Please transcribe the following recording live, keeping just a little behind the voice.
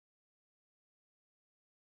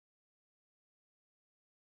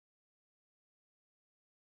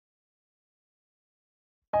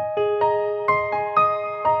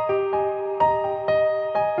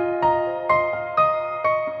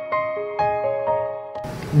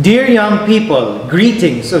Dear young people,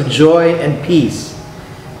 greetings of joy and peace.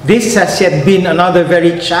 This has yet been another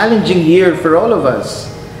very challenging year for all of us.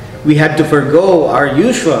 We had to forgo our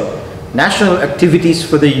usual national activities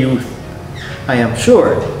for the youth. I am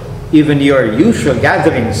sure even your usual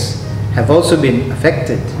gatherings have also been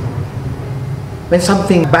affected. When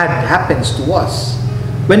something bad happens to us,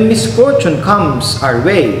 when misfortune comes our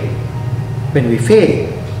way, when we fail,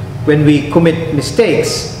 when we commit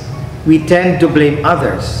mistakes, we tend to blame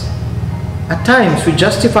others. At times, we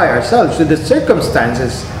justify ourselves with the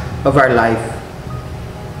circumstances of our life.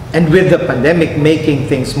 And with the pandemic making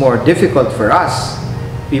things more difficult for us,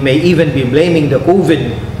 we may even be blaming the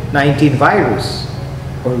COVID-19 virus,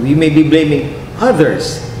 or we may be blaming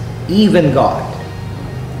others, even God.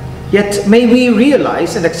 Yet may we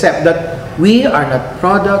realize and accept that we are not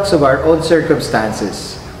products of our own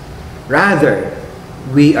circumstances. Rather,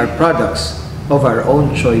 we are products of our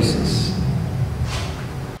own choices.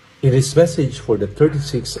 In his message for the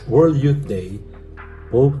 36th World Youth Day,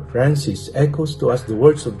 Pope Francis echoes to us the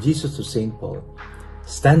words of Jesus to St. Paul,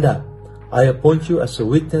 "Stand up, I appoint you as a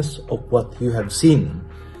witness of what you have seen."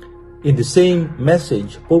 In the same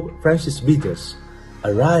message, Pope Francis bids us,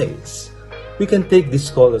 "Arise." We can take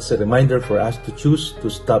this call as a reminder for us to choose to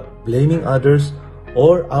stop blaming others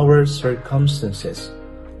or our circumstances.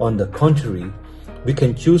 On the contrary, we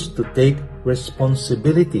can choose to take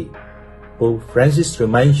responsibility. Pope Francis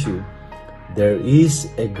reminds you, there is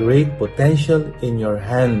a great potential in your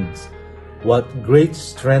hands. What great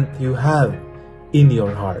strength you have in your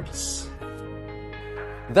hearts.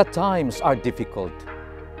 The times are difficult.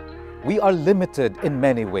 We are limited in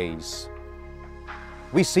many ways.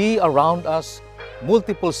 We see around us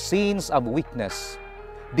multiple scenes of weakness,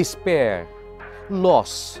 despair,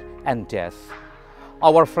 loss, and death.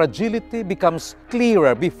 Our fragility becomes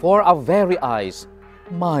clearer before our very eyes,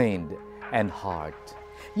 mind, and heart.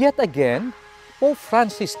 Yet again, Pope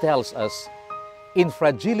Francis tells us, in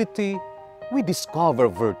fragility, we discover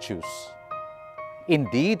virtues.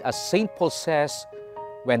 Indeed, as St. Paul says,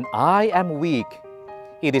 "When I am weak,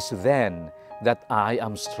 it is then that I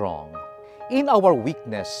am strong." In our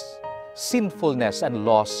weakness, sinfulness, and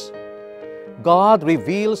loss, God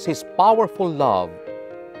reveals His powerful love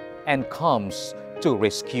and comes to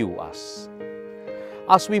rescue us.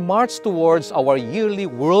 As we march towards our yearly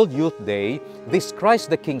World Youth Day, this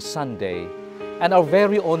Christ the King Sunday, and our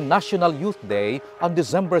very own National Youth Day on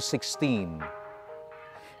December 16,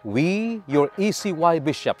 we, your ECY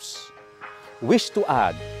bishops, wish to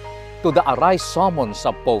add to the Arise summons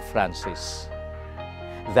of Pope Francis.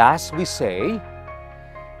 Thus we say,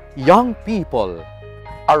 young people,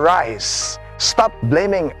 arise, stop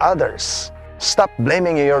blaming others, stop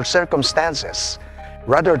blaming your circumstances,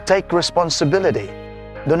 rather take responsibility.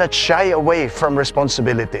 Do not shy away from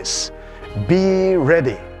responsibilities. Be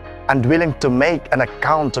ready and willing to make an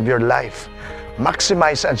account of your life.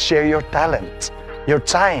 Maximize and share your talent, your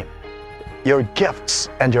time, your gifts,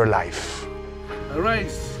 and your life.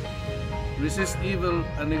 Arise, resist evil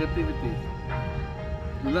and negativity.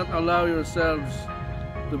 Do not allow yourselves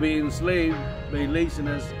to be enslaved by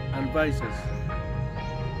laziness and vices.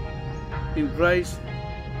 In Christ,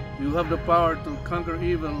 you have the power to conquer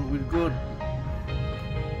evil with good.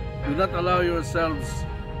 Do not allow yourselves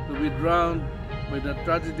to be drowned by the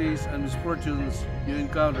tragedies and misfortunes you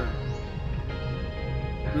encounter.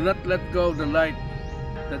 Do not let go of the light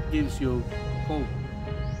that gives you hope.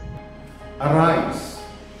 Arise,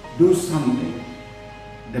 do something.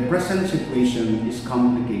 The present situation is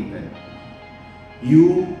complicated.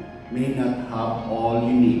 You may not have all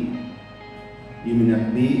you need. You may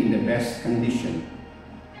not be in the best condition.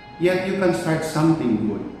 Yet you can start something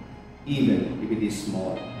good, even if it is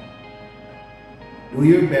small. Do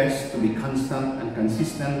your best to be constant and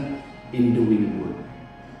consistent in doing good.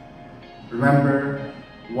 Remember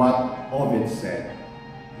what Ovid said,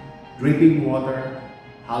 "Dripping water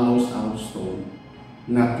hollows out stone,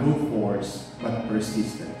 not through force but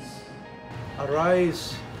persistence."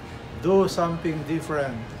 Arise, do something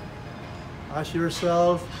different. Ask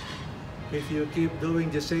yourself, if you keep doing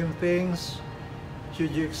the same things,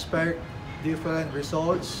 should you expect different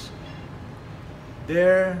results?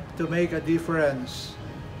 Dare to make a difference.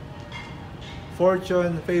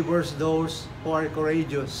 Fortune favors those who are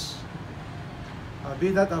courageous.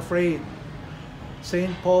 Be not afraid.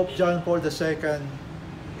 Saint Pope John Paul II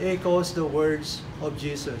echoes the words of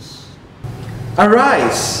Jesus.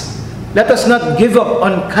 Arise! Let us not give up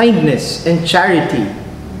on kindness and charity.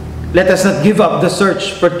 Let us not give up the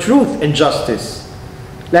search for truth and justice.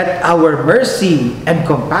 Let our mercy and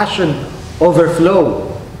compassion overflow.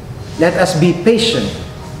 Let us be patient,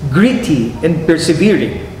 gritty, and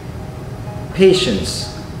persevering. Patience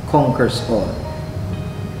conquers all.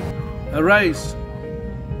 Arise!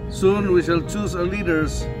 Soon we shall choose our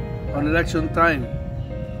leaders on election time.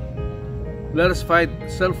 Let us fight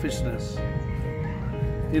selfishness,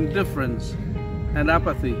 indifference, and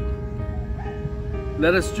apathy.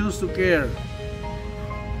 Let us choose to care,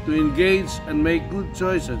 to engage and make good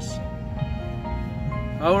choices.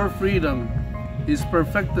 Our freedom is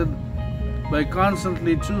perfected by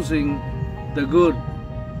constantly choosing the good.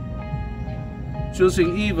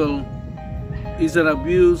 Choosing evil is an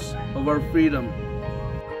abuse of our freedom.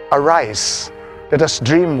 Arise, let us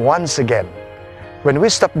dream once again. When we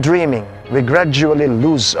stop dreaming, we gradually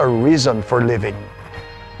lose our reason for living.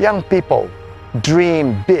 Young people,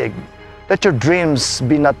 dream big. Let your dreams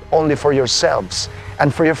be not only for yourselves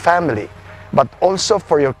and for your family, but also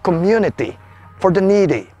for your community, for the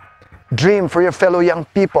needy. Dream for your fellow young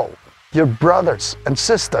people, your brothers and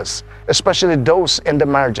sisters, especially those in the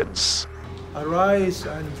margins. Arise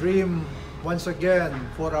and dream once again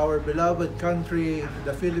for our beloved country,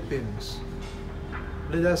 the Philippines.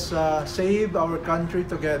 Let us save our country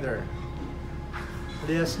together.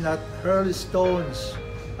 Let us not hurl stones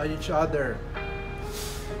at each other.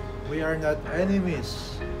 We are not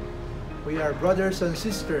enemies. We are brothers and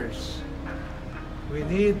sisters. We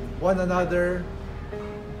need one another.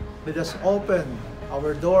 Let us open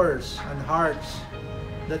our doors and hearts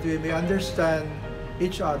that we may understand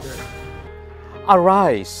each other.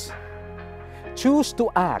 Arise, choose to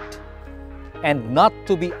act and not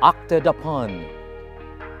to be acted upon.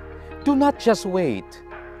 Do not just wait.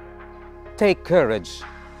 Take courage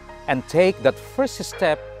and take that first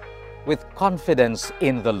step with confidence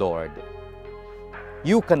in the Lord.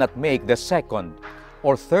 You cannot make the second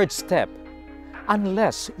or third step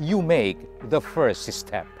unless you make the first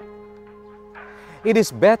step. It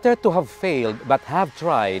is better to have failed but have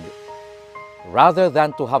tried rather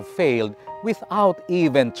than to have failed without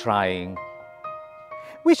even trying.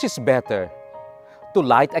 Which is better, to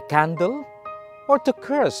light a candle or to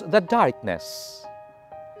curse the darkness?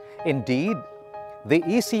 Indeed, the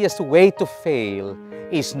easiest way to fail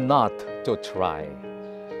is not to try.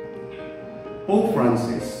 Pope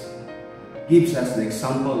Francis gives us the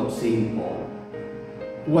example of St. Paul,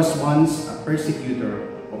 who was once a persecutor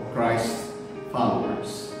of Christ's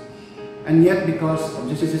followers, and yet because of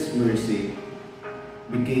Jesus' mercy,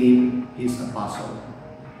 became his apostle.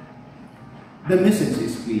 The message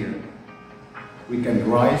is clear. We can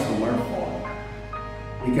rise from our fall.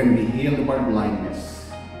 We can be healed of our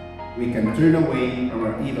blindness. We can turn away from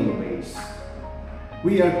our evil ways.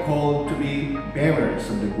 We are called to be bearers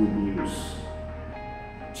of the good news.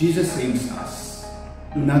 Jesus saves us.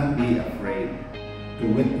 Do not be afraid to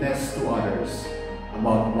witness to others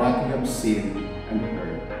about what you have seen and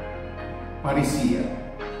heard. Parousia,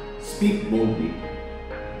 speak boldly,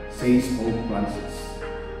 says Pope Francis.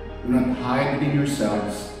 Do not hide within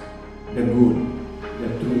yourselves the good, the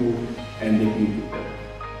true, and the beautiful.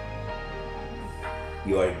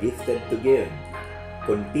 You are gifted to give.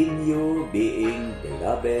 Continue being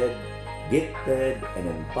beloved, gifted, and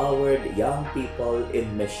empowered young people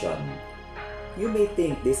in mission. You may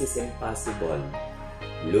think this is impossible.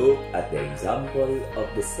 Look at the example of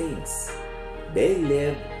the saints. They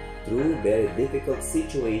lived through very difficult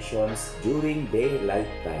situations during their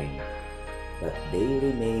lifetime, but they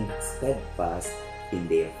remained steadfast in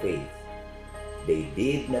their faith. They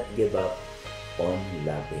did not give up on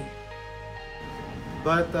loving.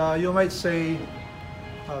 But you might say,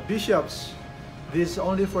 bishops, this is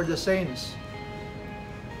only for the saints.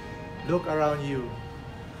 Look around you.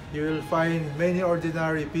 You will find many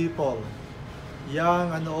ordinary people,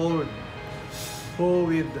 young and old, who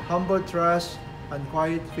with humble trust and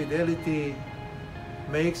quiet fidelity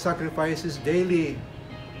make sacrifices daily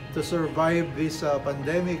to survive this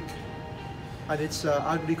pandemic and its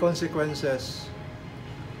ugly consequences.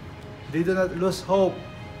 They do not lose hope.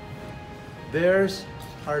 Theirs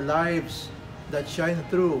are lives that shine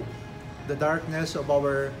through the darkness of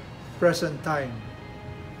our present time.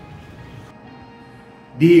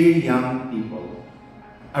 Dear young people,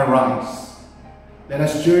 arise. Let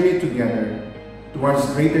us journey together towards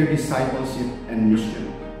greater discipleship and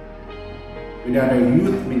mission. With our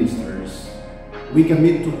youth ministers, we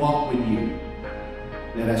commit to walk with you.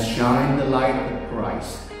 Let us shine the light of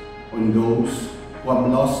Christ on those who have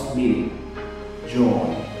lost meaning,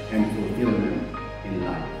 joy, and fulfillment in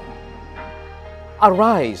life.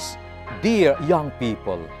 Arise, dear young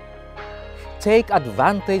people. Take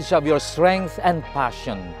advantage of your strength and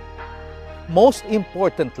passion. Most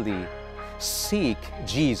importantly, seek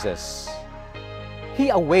Jesus. He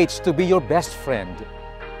awaits to be your best friend.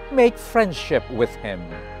 Make friendship with Him.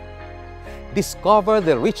 discover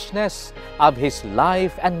the richness of His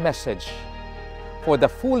life and message. For the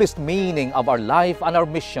fullest meaning of our life and our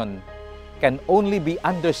mission can only be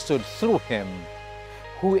understood through Him,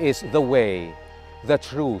 who is the way, the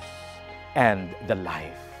truth, and the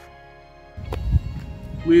life.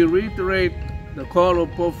 We reiterate the call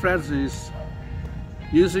of Pope Francis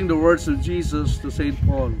using the words of Jesus to St.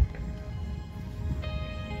 Paul.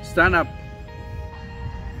 Stand up.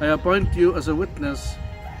 I appoint you as a witness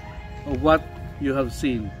of what you have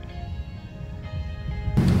seen.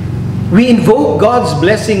 We invoke God's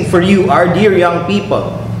blessing for you, our dear young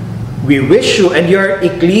people. We wish you and your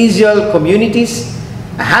ecclesial communities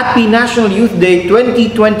a happy National Youth Day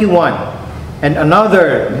 2021 and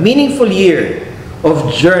another meaningful year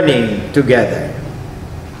of journeying together.